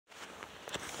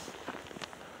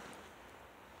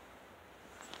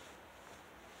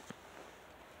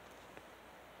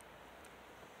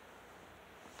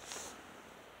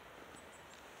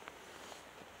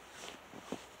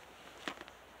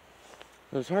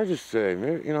It's hard to say.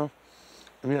 Maybe, you know,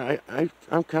 I mean,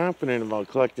 I'm confident about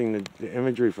collecting the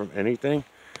imagery from anything.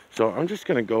 So I'm just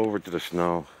going to go over to the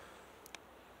snow.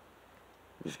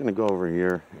 I'm just going to go over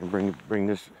here and bring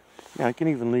this. Yeah, I can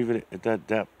even leave it at that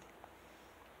depth.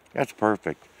 That's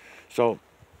perfect. So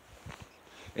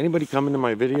anybody coming to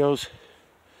my videos,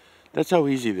 that's how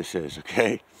easy this is,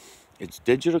 okay? It's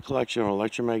digital collection of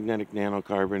electromagnetic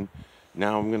nanocarbon.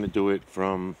 Now I'm going to do it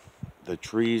from the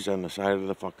trees on the side of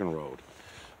the fucking road.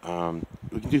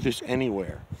 We can do this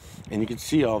anywhere. And you can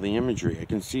see all the imagery. I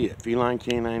can see it. Feline,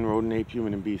 canine, rodent, ape,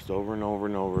 human, and beast over and over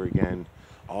and over again.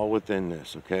 All within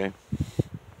this, okay?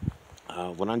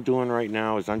 What I'm doing right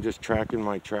now is I'm just tracking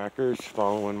my trackers,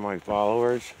 following my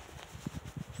followers.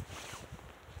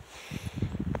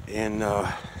 And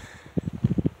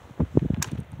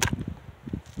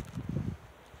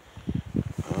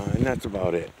that's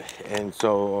about it. And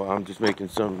so I'm just making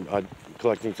some,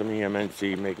 collecting some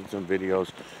EMNC, making some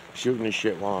videos, shooting the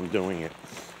shit while I'm doing it.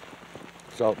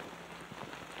 So,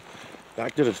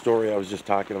 back to the story I was just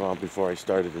talking about before I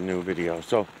started the new video.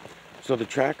 So the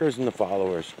trackers and the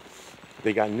followers,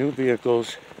 they got new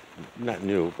vehicles, not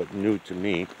new, but new to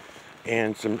me,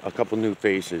 and a couple new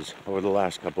faces over the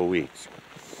last couple weeks.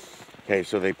 Okay,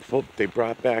 so they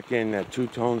brought back in that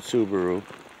two-tone Subaru.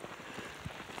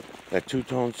 That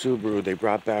two-tone Subaru they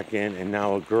brought back in, and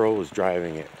now a girl is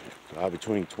driving it,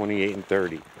 between 28 and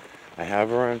 30. I have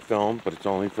her on film, but it's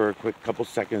only for a quick couple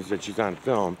seconds that she's on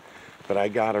film. But I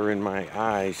got her in my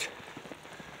eyes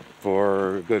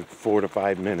for a good 4 to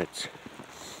 5 minutes,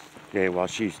 okay, while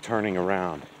she's turning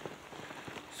around.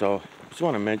 So I just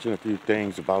want to mention a few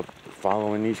things about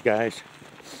following these guys.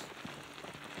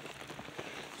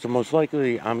 So most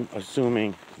likely, I'm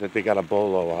assuming that they got a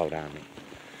bolo out on me.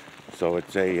 So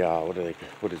it's a,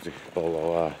 what is it,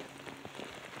 bolo?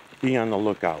 Be on the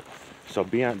lookout. So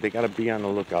they got to be on the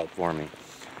lookout for me.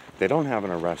 They don't have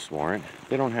an arrest warrant.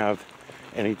 They don't have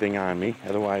anything on me.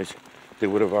 Otherwise, they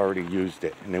would have already used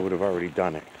it and they would have already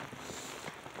done it.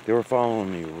 They were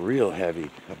following me real heavy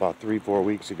about 3-4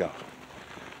 weeks ago.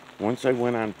 Once I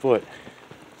went on foot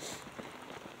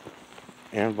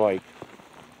and bike,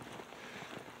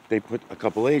 they put a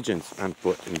couple agents on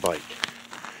foot and bike.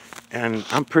 And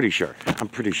I'm pretty sure.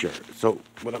 So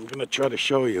what I'm going to try to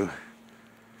show you,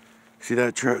 see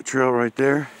that trail right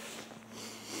there?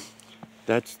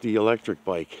 That's the electric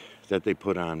bike that they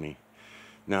put on me.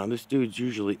 Now, this dude's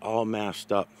usually all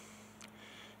masked up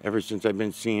ever since I've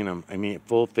been seeing him. I mean,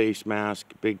 full face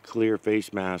mask, big clear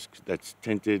face mask that's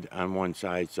tinted on one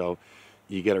side, so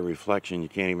you get a reflection. You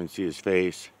can't even see his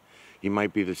face. He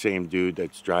might be the same dude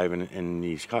that's driving in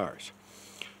these cars.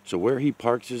 So where he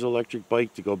parks his electric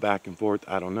bike to go back and forth,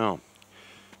 I don't know.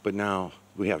 But now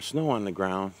we have snow on the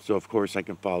ground, so of course I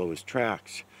can follow his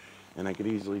tracks. And I could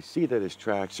easily see that his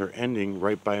tracks are ending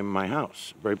right by my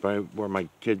house, right by where my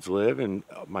kids live and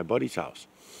my buddy's house,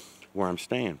 where I'm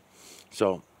staying.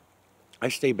 So I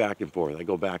stay back and forth. I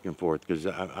go back and forth because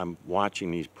I'm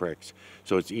watching these pricks.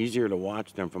 So it's easier to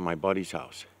watch them from my buddy's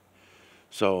house.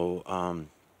 So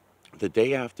the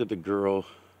day after the girl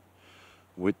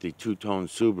with the two-tone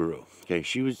Subaru, okay,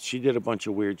 she did a bunch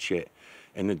of weird shit.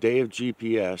 And the day of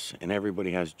GPS, and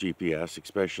everybody has GPS,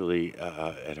 especially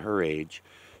at her age,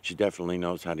 she definitely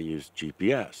knows how to use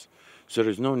GPS. So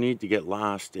there's no need to get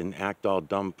lost and act all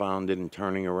dumbfounded and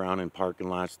turning around in parking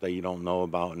lots that you don't know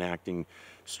about and acting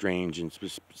strange and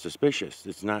suspicious.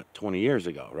 It's not 20 years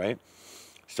ago, right?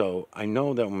 So I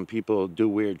know that when people do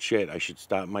weird shit, I should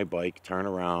stop my bike, turn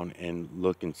around, and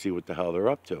look and see what the hell they're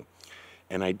up to.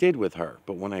 And I did with her.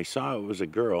 But when I saw it was a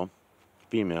girl,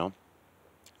 female,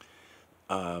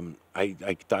 I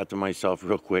thought to myself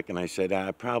real quick, and I said,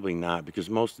 probably not, because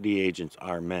most of the agents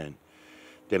are men.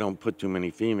 They don't put too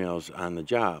many females on the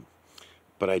job.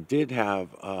 But I did have,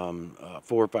 4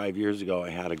 or 5 years ago, I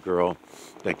had a girl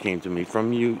that came to me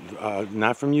from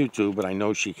not from YouTube, but I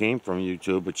know she came from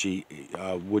YouTube, but she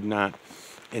would not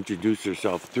introduce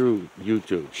herself through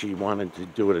YouTube. She wanted to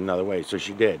do it another way, so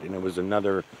she did, and it was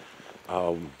another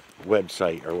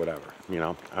website or whatever, you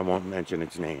know. I won't mention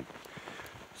its name.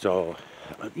 So,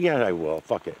 yeah, I will.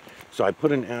 Fuck it. So I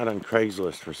put an ad on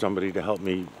Craigslist for somebody to help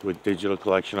me with digital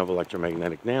collection of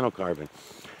electromagnetic nanocarbon.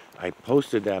 I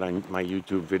posted that on my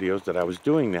YouTube videos that I was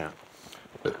doing that.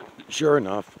 Sure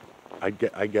enough, I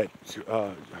get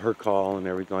her call and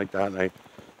everything like that, and I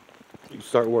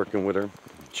start working with her.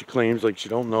 She claims like she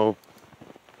don't know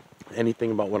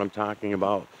anything about what I'm talking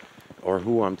about or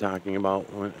who I'm talking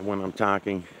about when I'm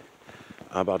talking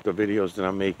about the videos that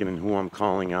I'm making and who I'm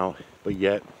calling out, but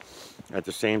yet at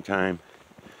the same time,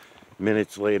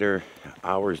 minutes later,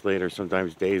 hours later,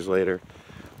 sometimes days later,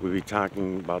 we'd be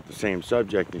talking about the same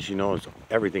subject, and she knows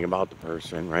everything about the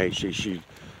person, right? She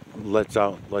lets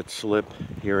slip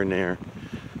here and there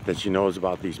that she knows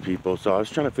about these people. So I was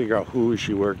trying to figure out who is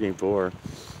she working for,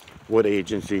 what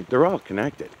agency. They're all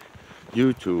connected.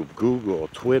 YouTube, Google,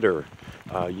 Twitter.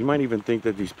 You might even think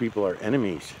that these people are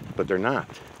enemies, but they're not.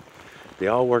 They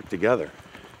all work together.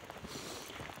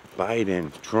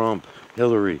 Biden, Trump,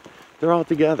 Hillary, they're all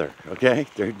together, okay?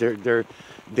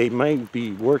 They might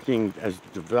be working as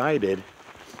divided,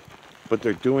 but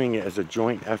they're doing it as a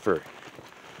joint effort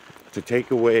to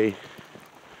take away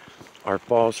our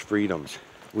false freedoms.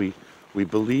 We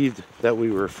believed that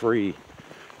we were free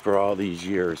for all these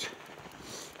years,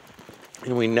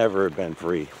 and we never have been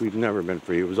free. We've never been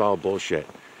free. It was all bullshit.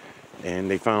 And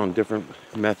they found different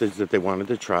methods that they wanted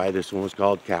to try. This one was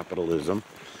called capitalism,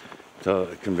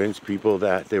 to convince people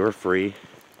that they were free.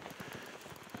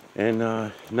 And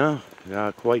no,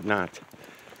 quite not.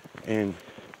 And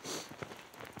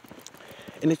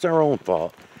it's our own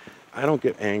fault. I don't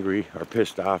get angry or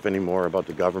pissed off anymore about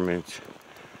the government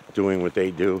doing what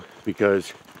they do,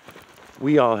 because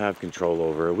we all have control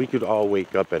over it. We could all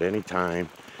wake up at any time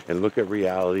and look at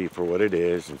reality for what it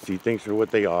is and see things for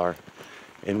what they are.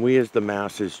 And we as the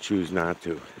masses choose not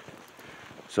to.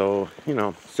 So,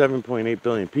 7.8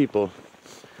 billion people,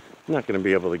 I'm not going to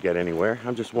be able to get anywhere.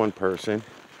 I'm just one person.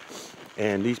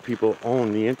 And these people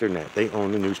own the internet. They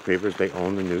own the newspapers. They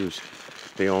own the news.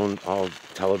 They own all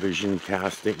television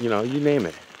casting, you name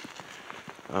it.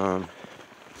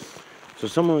 So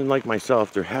someone like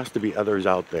myself, there has to be others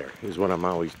out there, is what I'm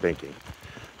always thinking.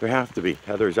 There have to be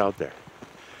others out there.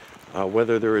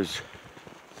 Whether there is,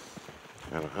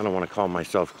 I don't want to call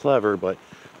myself clever, but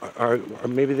or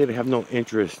maybe they have no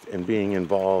interest in being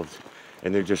involved,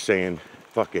 and they're just saying,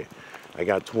 fuck it, I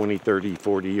got 20, 30,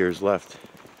 40 years left,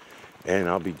 and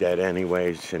I'll be dead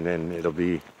anyways, and then it'll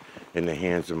be in the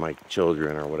hands of my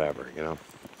children or whatever,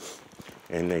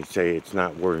 And they say it's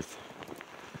not worth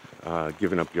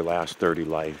giving up your last 30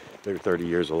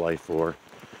 years of life for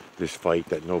this fight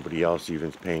that nobody else even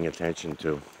is paying attention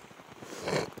to.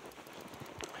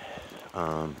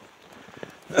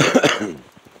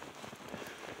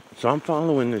 So I'm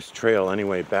following this trail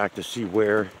anyway back to see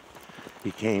where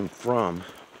he came from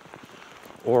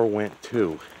or went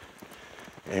to.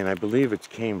 And I believe it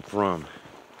came from,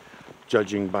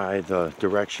 judging by the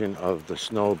direction of the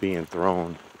snow being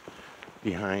thrown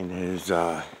behind his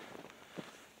trail.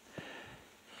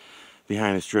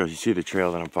 You see the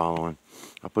trail that I'm following.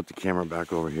 I'll put the camera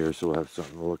back over here so we'll have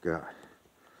something to look at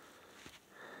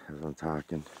as I'm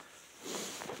talking.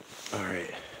 All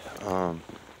right.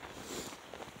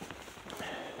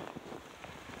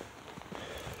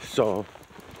 So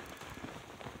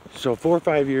 4 or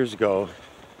 5 years ago,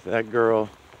 that girl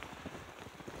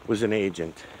was an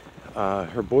agent.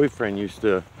 Her boyfriend used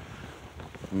to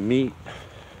meet.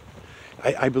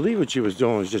 I believe what she was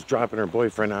doing was just dropping her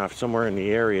boyfriend off somewhere in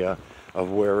the area of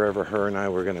wherever her and I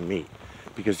were going to meet,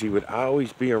 because he would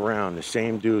always be around. The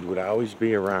same dude would always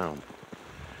be around.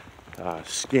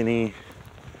 Skinny,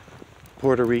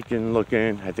 Puerto Rican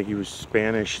looking. I think he was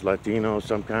Spanish, Latino,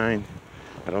 some kind.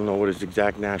 I don't know what his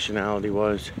exact nationality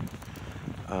was.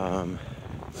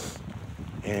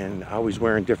 And always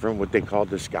wearing different, what they call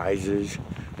disguises.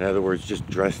 In other words, just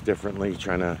dressed differently,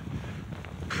 trying to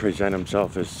present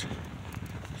himself as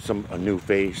a new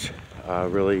face.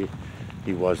 Really,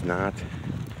 he was not.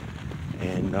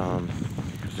 And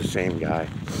it was the same guy.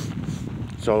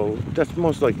 So that's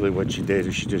most likely what she did,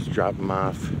 is she just dropped him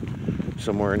off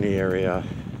somewhere in the area.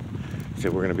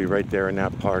 Said, we're going to be right there in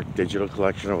that park. Digital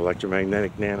collection of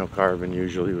electromagnetic nanocarbon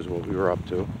usually was what we were up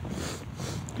to.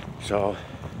 So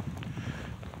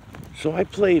I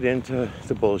played into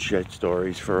the bullshit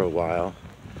stories for a while.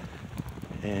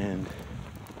 And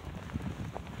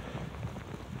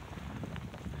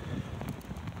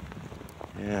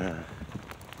yeah,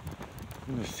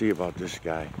 I'm going to see about this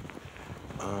guy.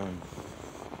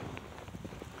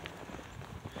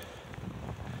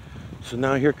 So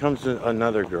now here comes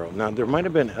another girl. Now there might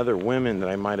have been other women that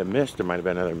I might have missed. There might have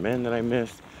been other men that I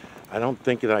missed. I don't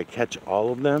think that I catch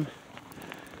all of them.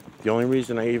 The only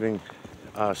reason I even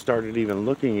started even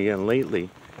looking again lately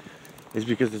is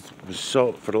because it's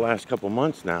so, for the last couple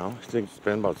months now, I think it's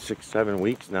been about 6-7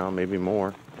 weeks now, maybe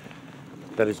more,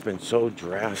 that it's been so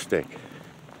drastic.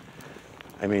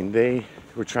 I mean, they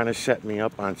were trying to set me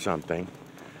up on something.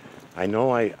 I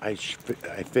know I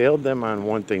failed them on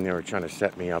one thing they were trying to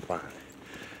set me up on.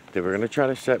 They were going to try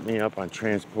to set me up on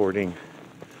transporting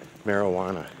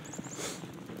marijuana.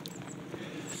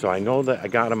 So I know that I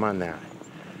got them on that.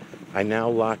 I now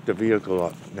lock the vehicle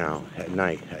up now at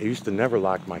night. I used to never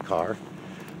lock my car.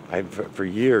 For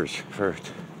years, for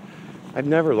I've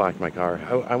never locked my car.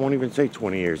 I won't even say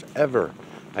 20 years, ever.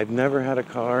 I've never had a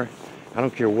car. I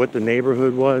don't care what the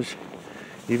neighborhood was.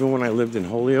 Even when I lived in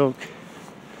Holyoke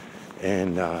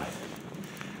and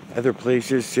other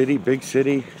places, city, big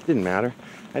city, didn't matter.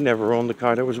 I never owned a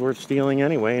car that was worth stealing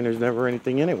anyway, and there's never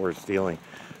anything in it worth stealing.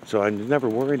 So I was never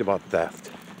worried about theft.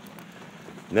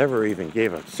 Never even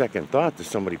gave a second thought to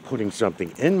somebody putting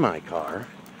something in my car.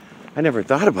 I never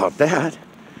thought about that.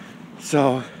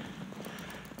 So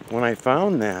when I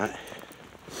found that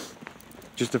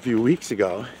just a few weeks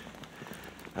ago,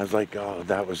 I was like, oh,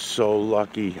 that was so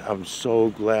lucky. I'm so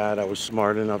glad I was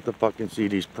smart enough to fucking see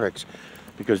these pricks,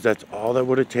 because that's all that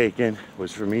would have taken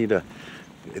was for me to,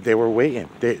 they were waiting.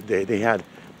 They had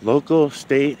local,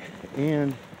 state,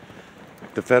 and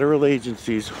the federal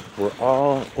agencies were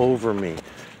all over me.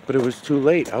 But it was too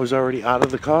late. I was already out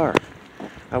of the car.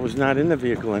 I was not in the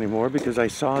vehicle anymore because I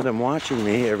saw them watching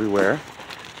me everywhere.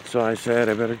 So I said,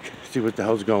 I better see what the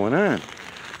hell's going on.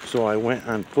 So I went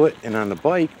on foot and on the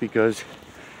bike because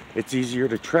it's easier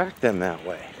to track them that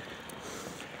way.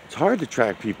 It's hard to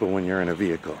track people when you're in a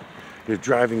vehicle. You're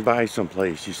driving by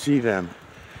someplace, you see them.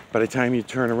 By the time you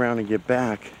turn around and get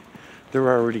back, they're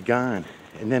already gone.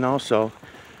 And then also,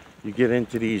 you get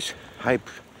into these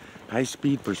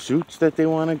high-speed pursuits that they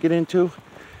want to get into.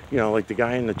 You know, like the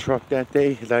guy in the truck that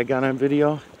day that I got on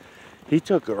video. He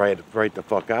took it right the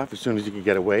fuck off as soon as he could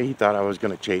get away. He thought I was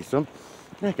going to chase them.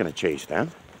 I'm not going to chase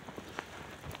them.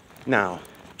 Now,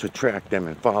 to track them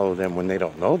and follow them when they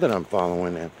don't know that I'm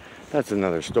following them, that's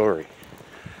another story.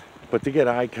 But to get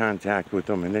eye contact with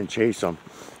them and then chase them,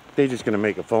 they're just going to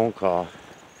make a phone call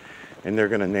and they're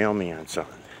going to nail me on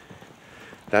something.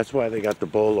 That's why they got the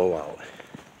bolo out.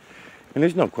 And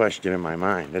there's no question in my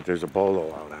mind that there's a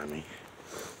bolo out on me.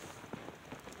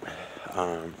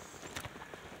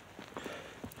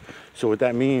 So what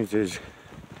that means is,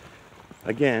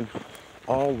 again,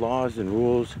 all laws and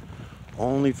rules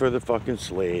only for the fucking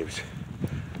slaves.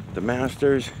 The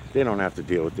masters, they don't have to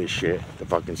deal with this shit. The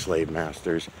fucking slave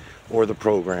masters, or the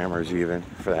programmers even,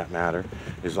 for that matter.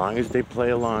 As long as they play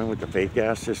along with the fake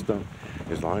ass system,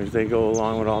 as long as they go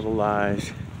along with all the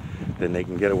lies, then they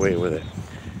can get away with it.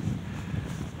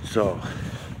 So,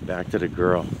 back to the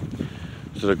girl.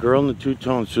 So the girl in the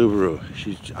two-tone Subaru,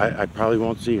 I probably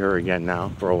won't see her again now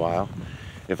for a while.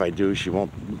 If I do, she'll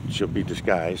be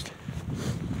disguised.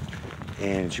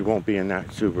 And she won't be in that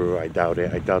Subaru, I doubt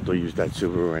it. I doubt they'll use that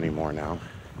Subaru anymore now.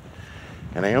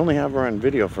 And I only have her on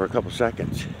video for a couple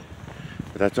seconds.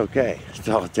 But that's okay, that's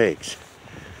all it takes.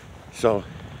 So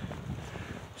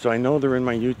I know they're in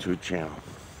my YouTube channel.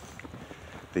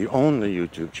 They own the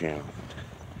YouTube channel.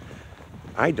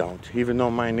 I don't, even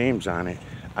though my name's on it,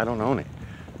 I don't own it.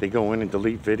 They go in and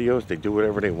delete videos, they do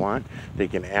whatever they want. They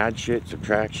can add shit,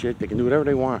 subtract shit, they can do whatever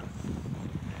they want.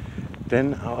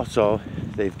 Then also,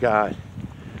 they've got,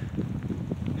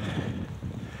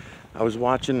 I was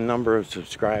watching the number of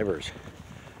subscribers.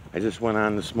 I just went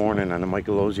on this morning on the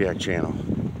Michael Oziak channel.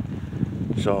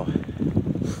 So,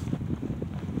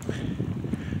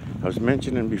 I was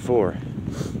mentioning before,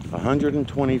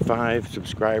 125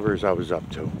 subscribers I was up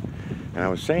to. And I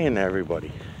was saying to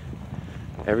everybody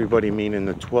meaning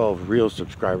the 12 real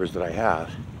subscribers that I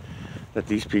have, that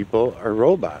these people are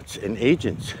robots and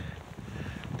agents.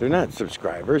 They're not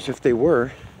subscribers. If they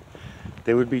were,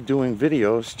 they would be doing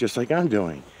videos just like I'm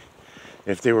doing.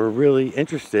 If they were really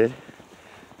interested,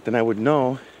 then I would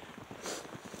know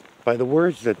by the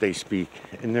words that they speak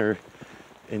in their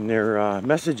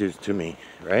messages to me,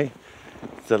 right?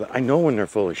 So I know when they're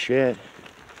full of shit.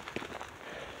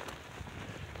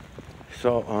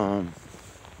 So,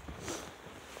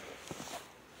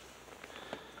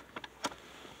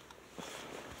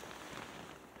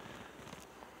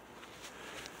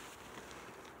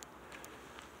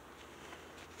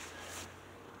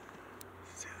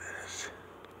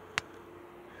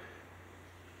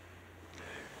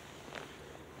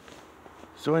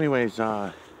 So anyways,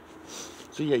 so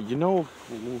yeah, you know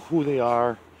who they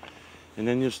are, and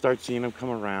then you'll start seeing them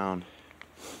come around.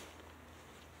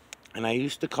 And I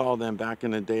used to call them, back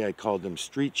in the day, I called them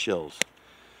street shills,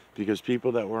 because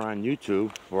people that were on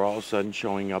YouTube were all of a sudden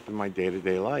showing up in my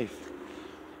day-to-day life,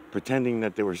 pretending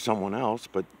that they were someone else,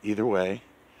 but either way,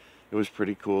 it was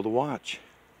pretty cool to watch.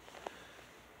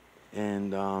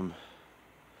 And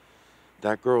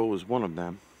that girl was one of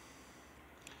them.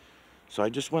 So I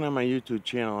just went on my YouTube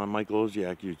channel, on Michael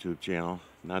Oziak YouTube channel,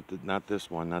 not this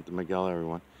one, not the Miguel Airy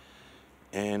one,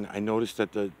 and I noticed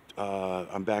that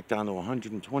I'm back down to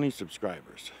 120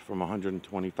 subscribers from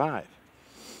 125.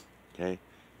 Okay,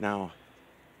 now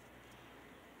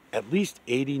at least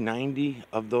 80, 90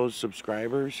 of those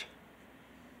subscribers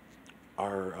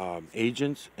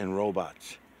agents and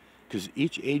robots, because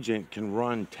each agent can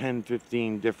run 10,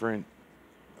 15 different,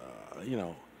 you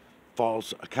know,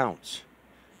 false accounts.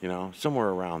 You know, somewhere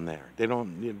around there. They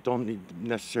don't need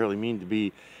necessarily mean to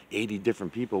be 80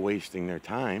 different people wasting their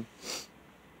time.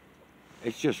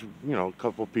 It's just, you know, a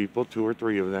couple people, 2 or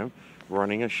 3 of them,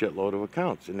 running a shitload of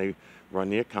accounts. And they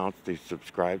run the accounts, they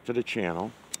subscribe to the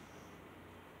channel.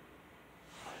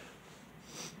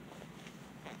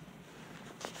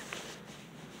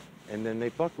 And then they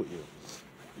fuck with you.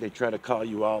 They try to call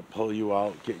you out, pull you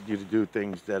out, get you to do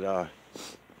things that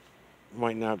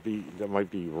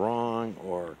might be wrong,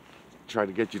 or try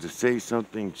to get you to say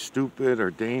something stupid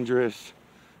or dangerous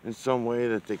in some way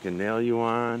that they can nail you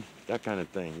on, that kind of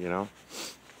thing, you know.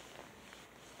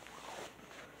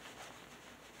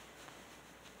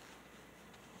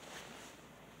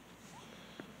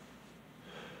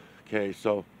 Okay,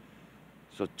 so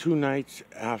 2 nights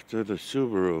after the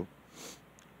Subaru,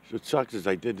 what sucks is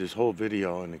I did this whole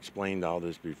video and explained all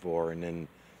this before, and then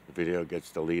the video gets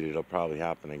deleted. It'll probably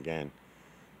happen again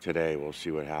today. We'll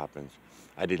see what happens.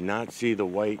 I did not see the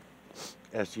white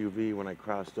SUV when I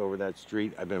crossed over that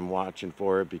street. I've been watching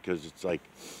for it because it's like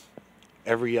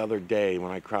every other day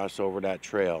when I cross over that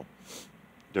trail,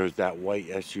 there's that white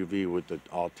SUV with the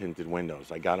all tinted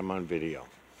windows. I got them on video.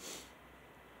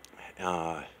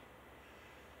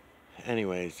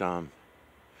 Anyways, so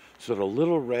the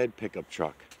little red pickup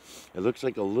truck, it looks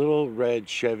like a little red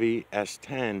Chevy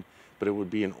S10, but it would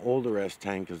be an older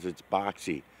S10 because it's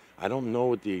boxy. I don't know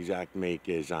what the exact make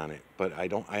is on it, but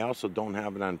I also don't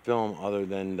have it on film other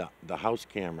than the house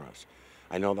cameras.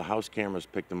 I know the house cameras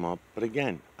picked them up, but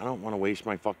again, I don't want to waste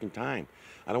my fucking time.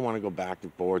 I don't want to go back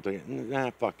and forth. Nah,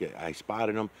 fuck it. I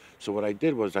spotted them. So what I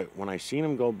did was, when I seen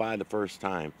him go by the first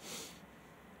time,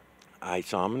 I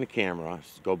saw him in the camera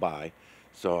go by.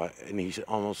 And he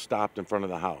almost stopped in front of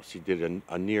the house. He did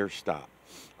a near stop,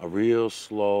 a real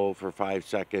slow for 5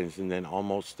 seconds, and then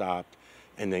almost stopped,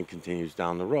 and then continues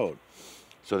down the road.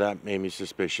 So that made me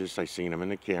suspicious. I seen him in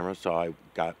the camera, so I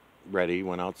got ready,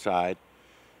 went outside,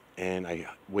 and I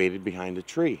waited behind a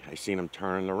tree. I seen him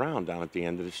turning around down at the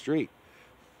end of the street.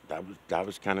 That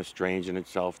was kind of strange in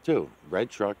itself too. Red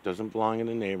truck, doesn't belong in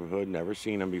the neighborhood, never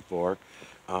seen him before,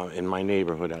 in my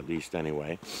neighborhood at least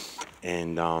anyway.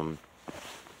 And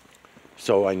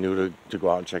so I knew to go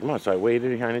out and check him out. So I waited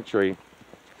behind a tree.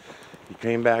 He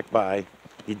came back by.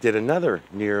 He did another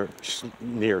near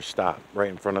stop right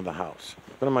in front of the house,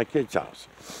 in front of my kid's house.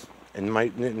 And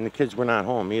the kids were not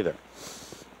home either.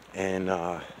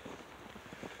 And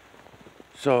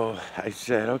so I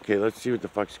said, okay, let's see what the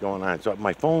fuck's going on. So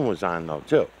my phone was on though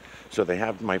too. So they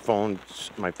have my phones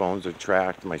are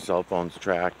tracked, my cell phone's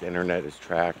tracked, internet is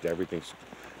tracked, everything's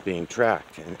being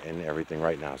tracked and everything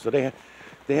right now. So they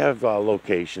have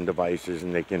location devices,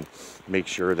 and they can make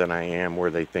sure that I am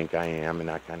where they think I am and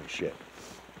that kind of shit.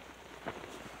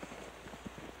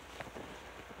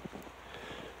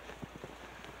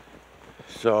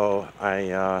 So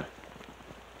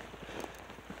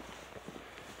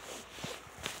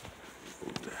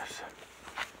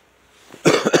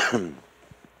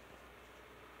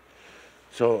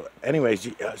so anyways,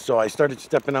 so I started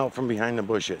stepping out from behind the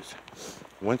bushes.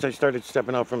 Once I started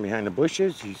stepping out from behind the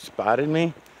bushes, he spotted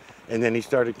me, and then he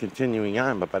started continuing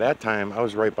on. But by that time, I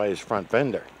was right by his front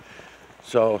fender.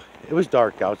 So it was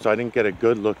dark out, so I didn't get a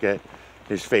good look at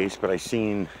his face, but I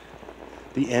seen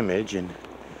the image, and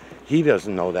he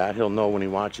doesn't know that. He'll know when he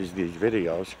watches these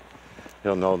videos.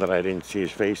 He'll know that I didn't see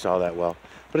his face all that well.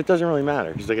 But it doesn't really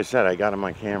matter, because like I said, I got him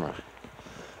on camera.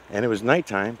 And it was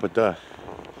nighttime, but the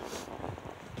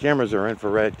cameras are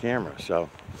infrared cameras, so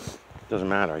it doesn't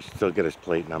matter. I still get his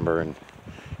plate number, and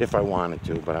if I wanted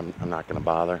to, but I'm not going to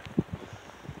bother.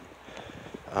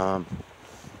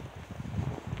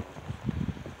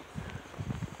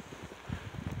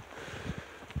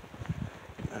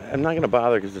 I'm not going to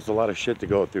bother because there's a lot of shit to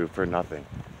go through for nothing.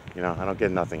 You know, I don't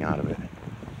get nothing out of it. Let's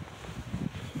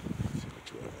see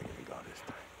which way am I going to go this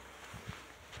time.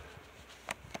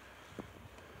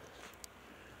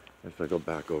 If I go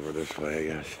back over this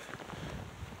way, I guess.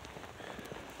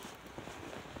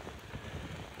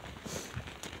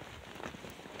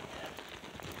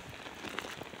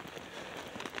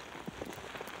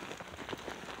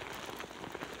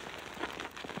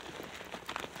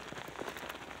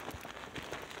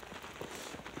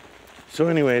 So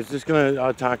anyways, just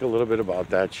gonna talk a little bit about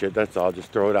that shit. That's all.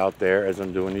 Just throw it out there as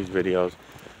I'm doing these videos.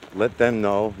 Let them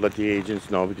know, let the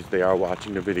agents know, because they are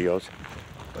watching the videos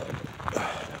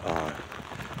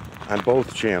on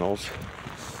both channels.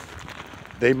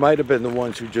 They might have been the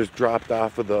ones who just dropped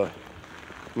off of the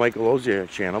Michael Oziak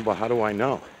channel, but how do I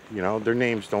know? You know, their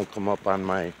names don't come up on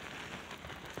my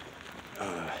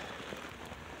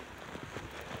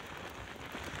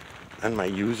on my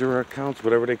user accounts,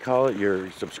 whatever they call it,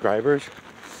 your subscribers.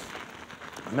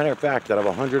 Matter of fact, out of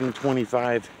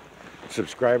 125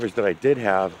 subscribers that I did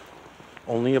have,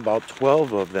 only about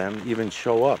 12 of them even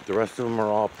show up. The rest of them are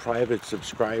all private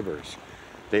subscribers.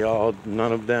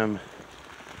 None of them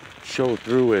show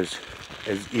through as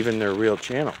even their real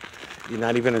channel,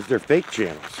 not even as their fake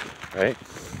channels, right?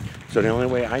 So the only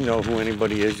way I know who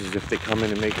anybody is if they come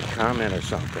in and make a comment or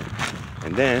something.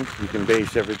 And then you can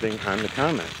base everything on the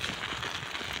comments.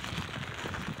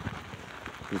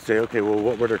 You say, okay, well,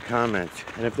 what were their comments?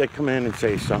 And if they come in and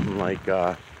say something like,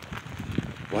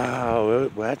 wow,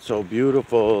 that's so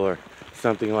beautiful, or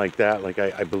something like that, like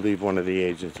I believe one of the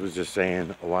agents was just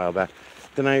saying a while back,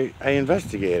 then I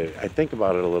investigate it. I think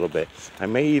about it a little bit. I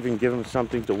may even give them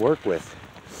something to work with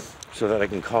so that I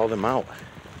can call them out.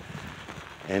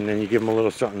 And then you give them a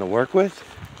little something to work with.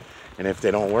 And if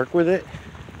they don't work with it,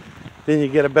 then you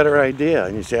get a better idea.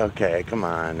 And you say, okay, come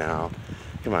on now.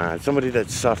 Come on. Somebody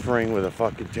that's suffering with a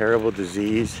fucking terrible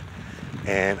disease.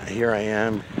 And here I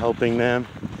am helping them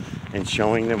and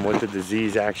showing them what the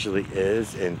disease actually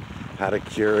is and how to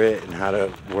cure it and how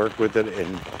to work with it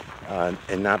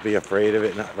and not be afraid of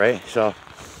it, right? So,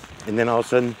 and then all of a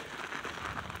sudden,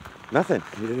 nothing.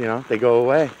 You know, they go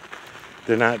away.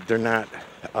 They're not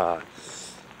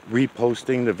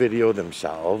reposting the video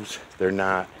themselves. They're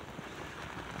not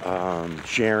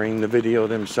sharing the video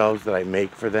themselves that I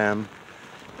make for them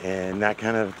and that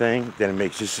kind of thing. Then it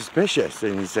makes you suspicious,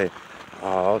 and you say,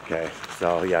 oh, okay,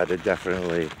 so yeah, there's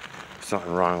definitely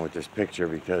something wrong with this picture,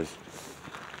 because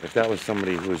if that was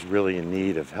somebody who was really in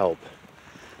need of help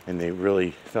and they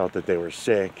really felt that they were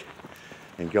sick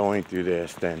and going through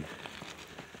this, then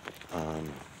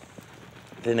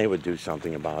they would do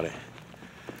something about it.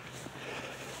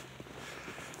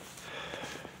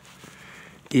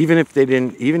 Even if they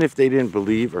didn't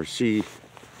believe or see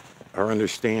or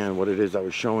understand what it is I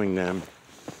was showing them,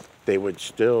 they would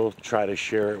still try to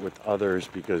share it with others,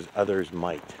 because others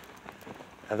might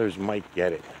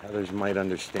get it. Others might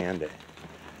understand it.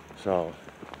 So,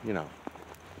 you know.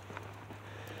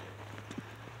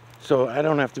 So I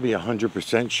don't have to be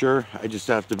 100% sure. I just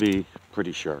have to be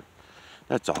pretty sure.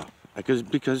 That's all.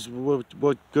 Because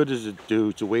what good does it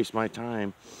do to waste my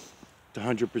time to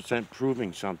 100%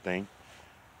 proving something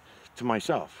to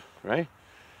myself, right?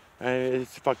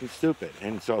 It's fucking stupid.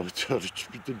 And so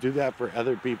to do that for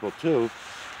other people too,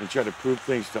 and try to prove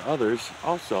things to others,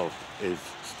 also is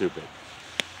stupid.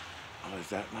 Oh, is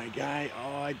that my guy?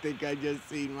 Oh, I think I just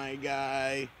seen my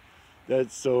guy.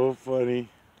 That's so funny.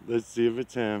 Let's see if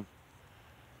it's him.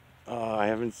 Oh, I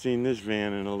haven't seen this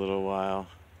van in a little while.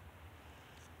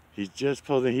 He's just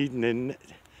pulled in.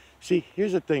 See,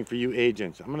 here's the thing for you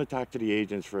agents. I'm going to talk to the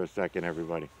agents for a second,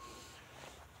 everybody.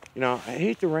 You know, I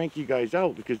hate to rank you guys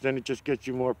out, because then it just gets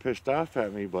you more pissed off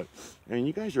at me, but, I mean,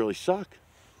 you guys really suck.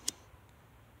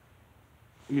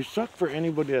 You suck for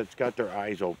anybody that's got their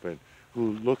eyes open,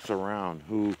 who looks around,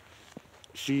 who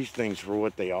sees things for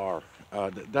what they are.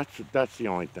 That's the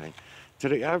only thing. To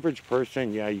the average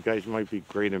person, yeah, you guys might be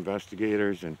great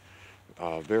investigators and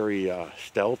very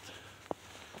stealth,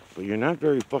 but you're not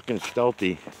very fucking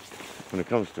stealthy when it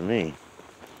comes to me.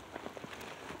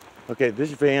 Okay, this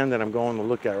van that I'm going to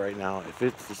look at right now, if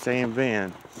it's the same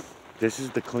van, this is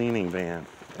the cleaning van.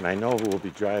 And I know who will be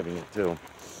driving it too.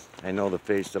 I know the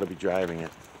face that'll be driving it.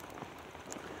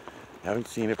 I haven't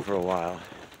seen it for a while,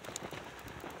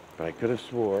 but I could have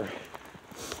swore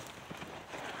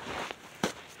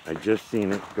I just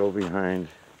seen it go behind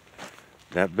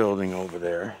that building over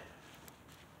there.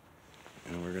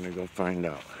 And we're gonna go find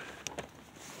out.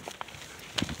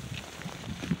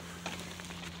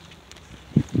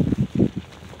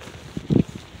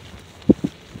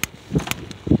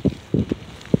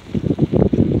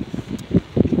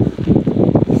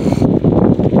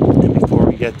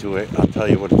 Get to it, I'll tell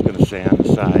you what it's going to say on the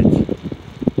sides.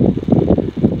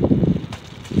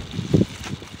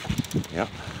 Yep.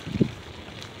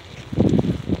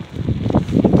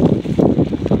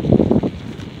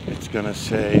 It's going to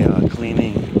say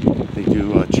cleaning. They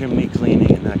do chimney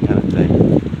cleaning and that kind of thing.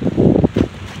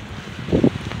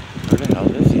 Where the hell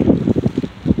is he?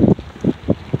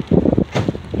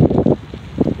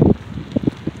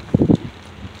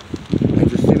 I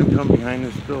just seen him come behind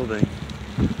this building.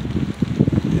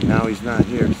 Now he's not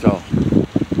here, so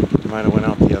he might have went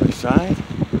out the other side,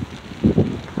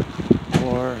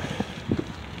 or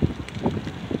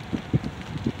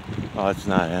oh, it's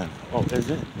not him. Oh, is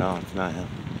it? No, it's not him.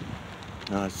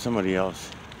 No, it's somebody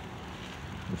else.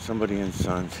 Somebody in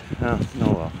Sons. Oh,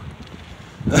 no, well.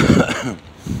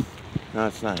 No,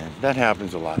 it's not him. That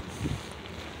happens a lot.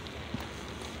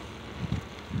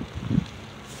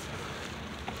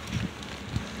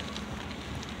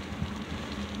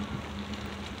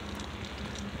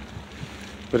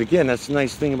 But again, that's the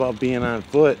nice thing about being on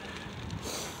foot,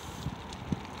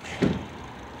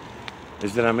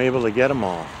 is that I'm able to get them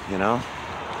all, you know?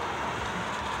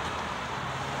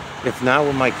 If not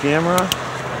with my camera,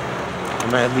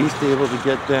 I'm at least able to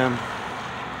get them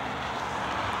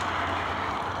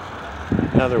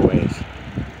in other ways.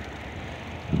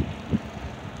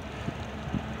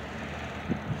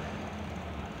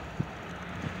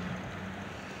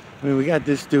 I mean, we got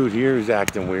this dude here who's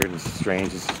acting weird and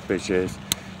strange and suspicious,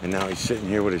 and now he's sitting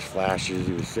here with his flashes.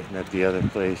 He was sitting at the other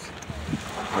place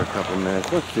for a couple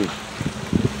minutes. Let's see.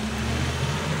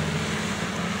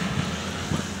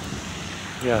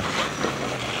 Yeah,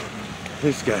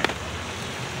 this guy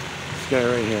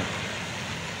right here.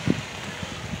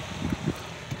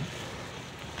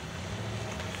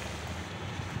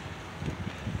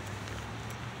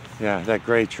 Yeah, that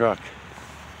gray truck.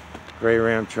 Gray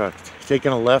Ram truck,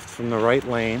 taking a left from the right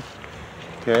lane.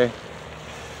 Okay,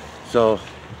 so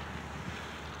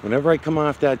whenever I come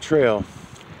off that trail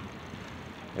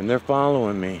and they're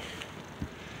following me,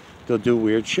 they'll do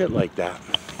weird shit like that,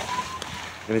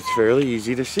 and it's fairly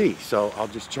easy to see. So I'll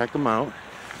just check them out.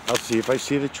 I'll see if I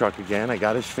see the truck again. I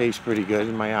got his face pretty good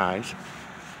in my eyes.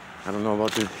 I don't know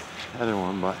about the other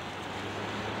one, but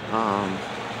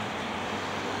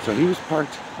so he was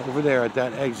parked over there at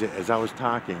that exit as I was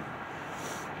talking.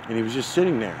 And he was just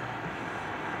sitting there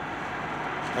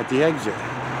at the exit,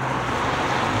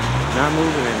 not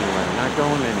moving anywhere, not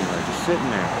going anywhere, just sitting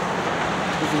there.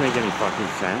 Doesn't make any fucking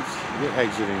sense. You're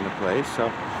exiting the place,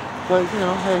 so, but you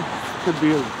know, hey, could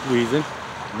be a reason.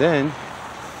 Then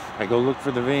I go look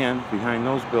for the van behind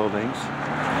those buildings,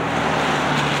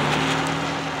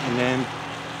 and then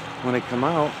when I come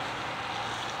out,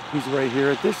 he's right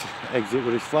here at this exit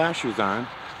with his flashers on.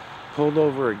 Pulled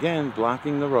over again,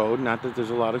 blocking the road. Not that there's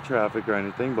a lot of traffic or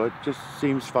anything, but just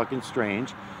seems fucking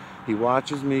strange. He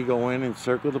watches me go in and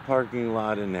circle the parking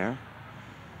lot in there.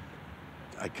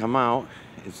 I come out,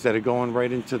 instead of going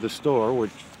right into the store,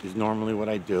 which is normally what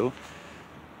I do,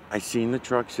 I seen the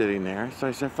truck sitting there, so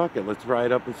I said, fuck it, let's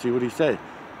ride up and see what he said.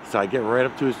 So I get right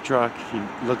up to his truck,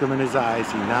 look him in his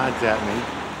eyes, he nods at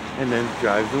me, and then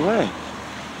drives away.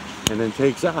 And then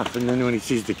takes off. And then when he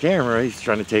sees the camera, he's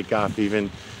trying to take off even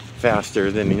faster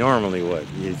than he normally would,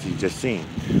 as you just seen.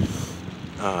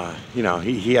 You know,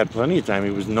 he had plenty of time.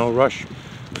 He was no rush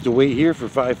to wait here for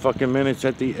 5 fucking minutes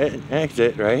at the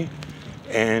exit, right?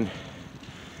 And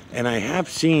I have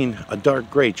seen a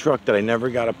dark gray truck that I never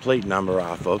got a plate number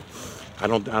off of. I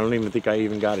don't even think I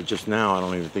even got it just now. I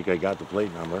don't even think I got the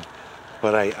plate number.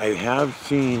 But I have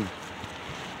seen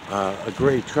a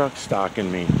gray truck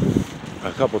stalking me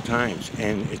a couple times,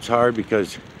 and it's hard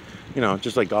because, you know,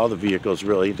 just like all the vehicles,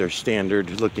 really, they're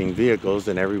standard looking vehicles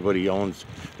and everybody owns,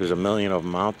 there's a million of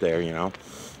them out there, you know.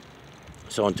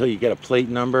 So until you get a plate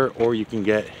number, or you can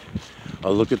get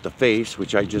a look at the face,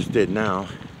 which I just did now.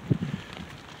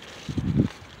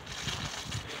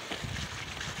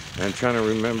 And I'm trying to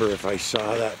remember if I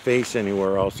saw that face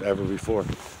anywhere else ever before.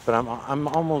 But I'm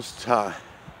almost, I'm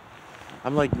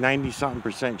like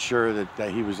 90-something% sure that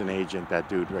he was an agent, that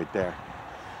dude right there.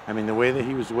 I mean, the way that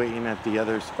he was waiting at the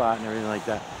other spot and everything like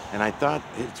that. And I thought,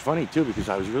 it's funny too, because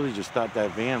I was really just thought that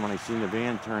van, when I seen the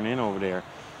van turn in over there,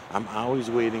 I'm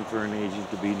always waiting for an agent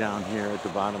to be down here at the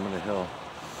bottom of the hill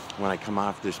when I come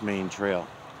off this main trail.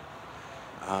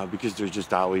 Because there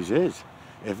just always is.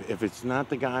 If it's not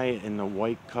the guy in the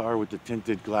white car with the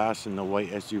tinted glass and the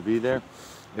white SUV there,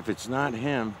 if it's not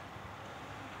him,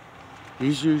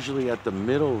 he's usually at the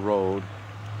middle road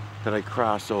that I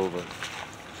cross over.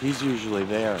 He's usually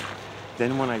there.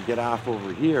 Then when I get off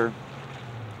over here,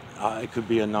 it could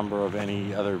be a number of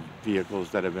any other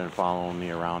vehicles that have been following me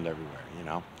around everywhere, you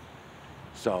know?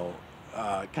 So,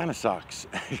 it kind of sucks.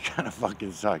 It kind of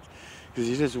fucking sucks. Because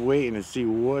you're just waiting to see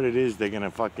what it is they're going to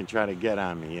fucking try to get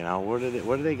on me, you know? What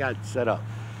do they got set up?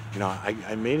 You know,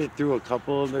 I made it through a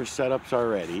couple of their setups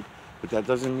already, but that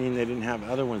doesn't mean they didn't have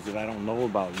other ones that I don't know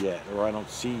about yet, or I don't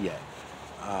see yet.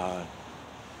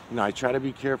 You know, I try to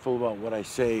be careful about what I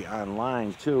say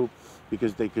online too,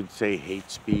 because they could say hate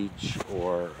speech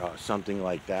or something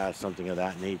like that, something of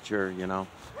that nature, you know.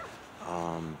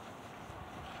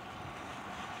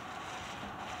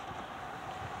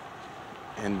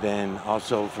 And then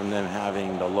also from them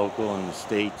having the local and the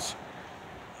states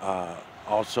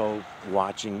also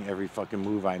watching every fucking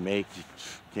move I make. You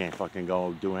can't fucking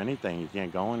go do anything. You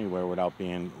can't go anywhere without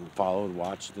being followed,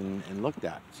 watched, and looked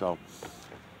at. So,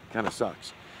 kind of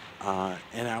sucks.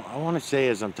 And I want to say,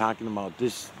 as I'm talking about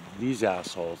these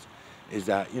assholes, is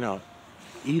that, you know,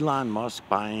 Elon Musk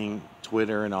buying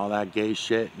Twitter and all that gay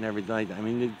shit and everything like that. I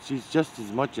mean, he's just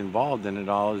as much involved in it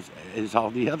all as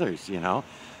all the others, you know.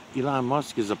 Elon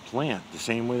Musk is a plant, the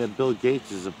same way that Bill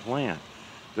Gates is a plant.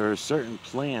 There are certain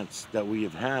plants that we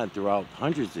have had throughout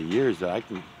hundreds of years that I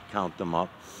can count them up.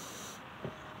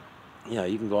 Yeah,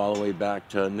 you can go all the way back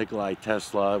to Nikola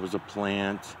Tesla. It was a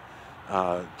plant.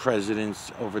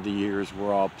 Presidents over the years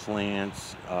were all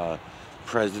plants.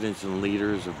 Presidents and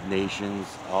leaders of nations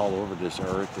all over this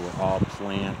earth were all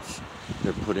plants.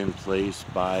 They're put in place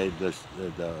by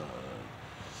the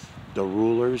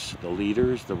rulers, the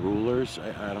leaders, the rulers.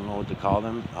 I don't know what to call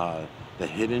them. The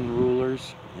hidden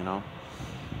rulers, you know.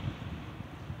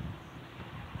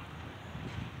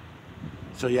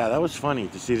 So yeah, that was funny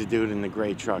to see the dude in the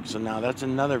gray truck. So now that's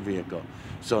another vehicle.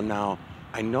 So now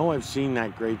I know I've seen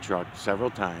that gray truck several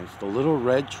times. The little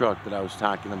red truck that I was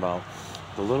talking about,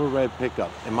 the little red pickup.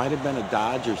 It might have been a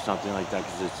Dodge or something like that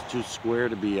because it's too square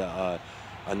to be a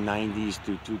 90s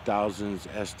through 2000s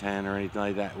S10 or anything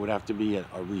like that. It would have to be a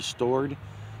restored,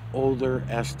 older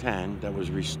S10 that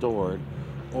was restored,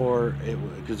 or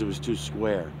because it was too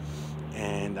square.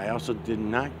 And I also did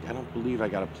not, I don't believe I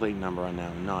got a plate number on that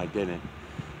one. No, I didn't.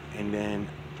 And then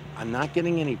I'm not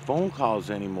getting any phone calls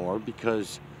anymore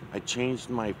because I changed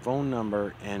my phone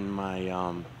number and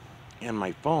my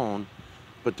phone,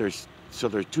 but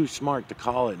they're too smart to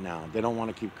call it now. They don't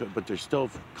want to keep, but they're still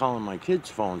calling my kids'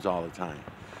 phones all the time.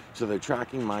 So they're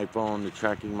tracking my phone, they're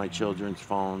tracking my children's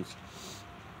phones,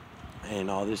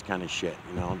 and all this kind of shit.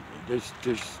 You know, they suck.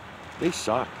 They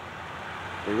suck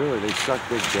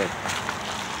big dick.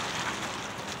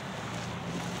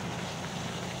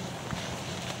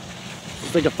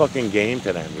 It's like a fucking game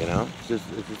to them, you know? It's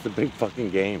just a big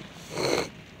fucking game.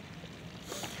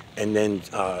 And then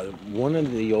one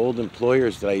of the old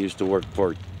employers that I used to work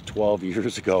for 12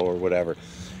 years ago or whatever,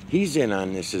 he's in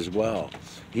on this as well.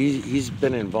 He's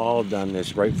been involved on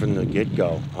this right from the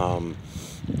get-go.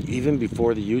 Even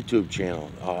before the YouTube channel,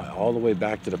 all the way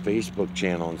back to the Facebook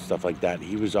channel and stuff like that,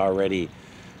 he was already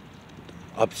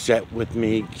upset with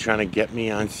me, trying to get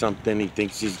me on something. He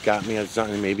thinks he's got me on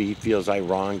something. Maybe he feels I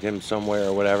wronged him somewhere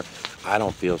or whatever. I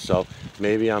don't feel so.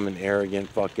 Maybe I'm an arrogant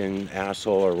fucking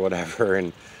asshole or whatever,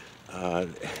 and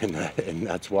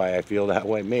that's why I feel that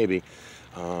way. Maybe.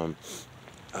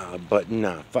 But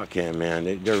nah, fuck him,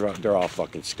 man. They're all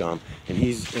fucking scum, and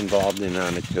he's involved in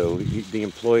on it too. The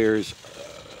employers,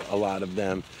 a lot of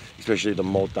them, especially the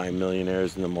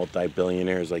multi-millionaires and the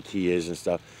multi-billionaires like he is and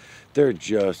stuff, they're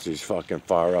just as fucking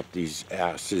far up these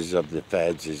asses of the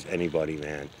feds as anybody,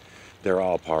 man. They're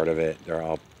all part of it. They're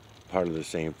all part of the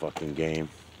same fucking game.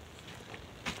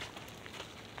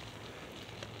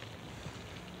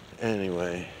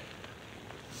 Anyway,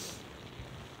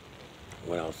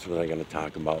 what else was I going to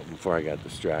talk about before I got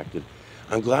distracted?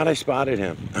 I'm glad I spotted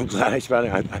him. I'm glad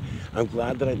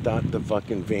that I thought the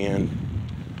fucking van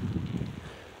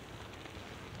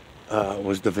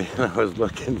was the van I was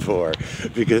looking for,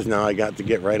 because now I got to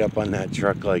get right up on that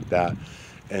truck like that,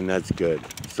 and that's good.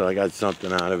 So I got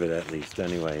something out of it at least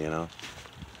anyway, you know.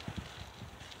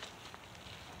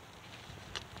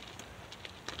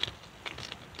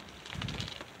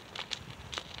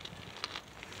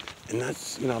 And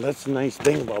that's, you know, that's the nice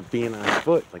thing about being on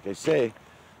foot, like I say,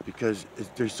 because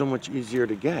they're so much easier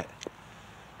to get.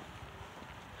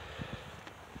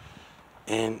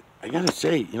 And I gotta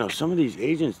say, you know, some of these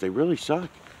agents, they really suck.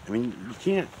 I mean, you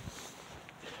can't,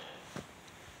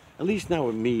 at least not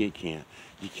with me, you can't.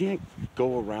 You can't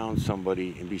go around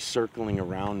somebody and be circling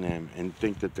around them and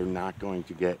think that they're not going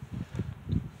to get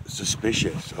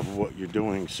suspicious of what you're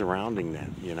doing surrounding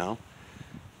them, you know?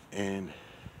 And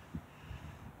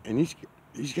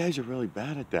these guys are really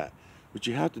bad at that. What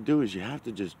you have to do is you have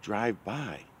to just drive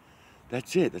by.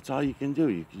 That's it. That's all you can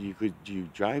do. You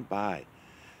drive by.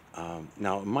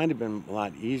 Now, it might have been a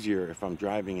lot easier if I'm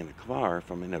driving in a car,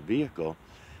 if I'm in a vehicle,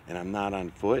 and I'm not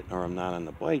on foot or I'm not on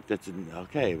the bike. That's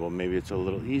okay. Well, maybe it's a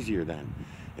little easier then.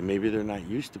 And maybe they're not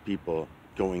used to people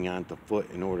going onto foot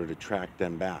in order to track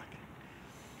them back.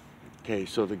 Okay,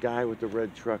 so the guy with the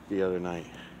red truck the other night.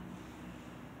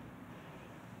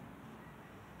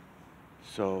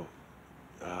 So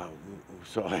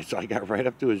I got right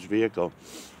up to his vehicle,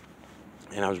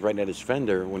 and I was right at his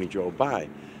fender when he drove by.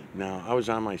 Now, I was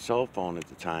on my cell phone at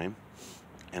the time,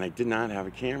 and I did not have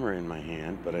a camera in my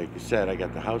hand, but like I said, I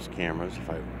got the house cameras. If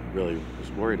I really was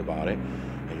worried about it,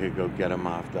 I could go get them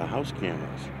off the house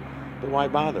cameras. But why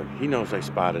bother? He knows I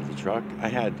spotted the truck.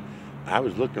 I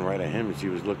was looking right at him as he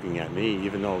was looking at me.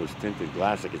 Even though it was tinted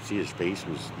glass, I could see his face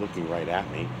was looking right at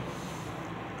me.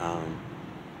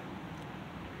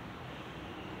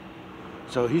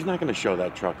 So he's not going to show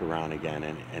that truck around again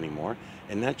anymore.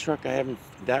 And that truck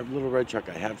that little red truck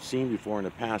I have seen before in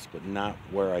the past, but not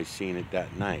where I seen it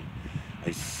that night.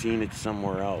 I seen it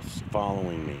somewhere else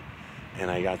following me,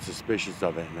 and I got suspicious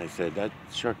of it, and I said, that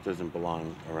truck doesn't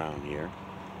belong around here.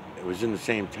 It was in the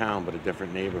same town, but a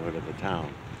different neighborhood of the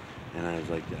town. And I was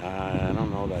like, I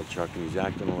don't know that truck, and he's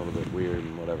acting a little bit weird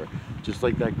and whatever. Just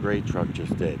like that gray truck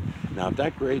just did. Now, if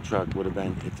that gray truck would have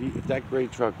been, if that gray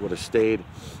truck would have stayed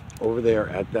over there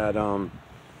at that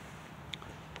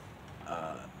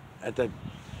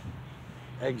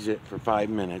exit for 5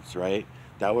 minutes, right?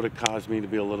 That would have caused me to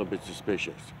be a little bit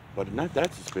suspicious. But not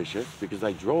that suspicious, because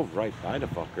I drove right by the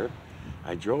fucker.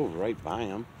 I drove right by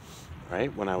him,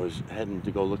 right, when I was heading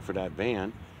to go look for that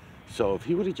van. So if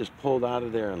he would have just pulled out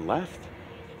of there and left,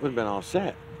 it would have been all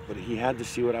set. But he had to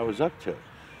see what I was up to.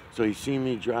 So he seen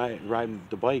me ride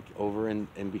the bike over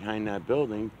and behind that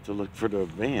building to look for the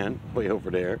van way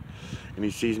over there. And he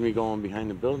sees me going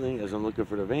behind the building as I'm looking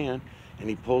for the van. And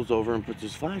he pulls over and puts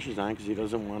his flashes on because he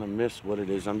doesn't want to miss what it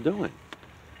is I'm doing.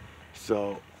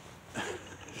 So,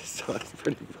 so that's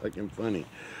pretty fucking funny.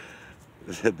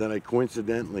 Then I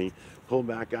coincidentally pull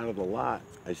back out of the lot.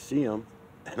 I see him,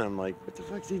 and I'm like, what the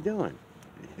fuck's he doing?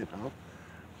 You know?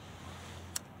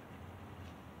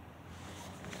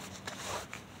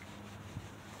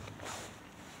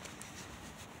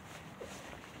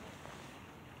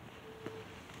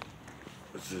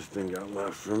 What's this thing got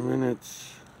left for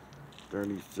minutes?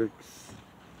 36.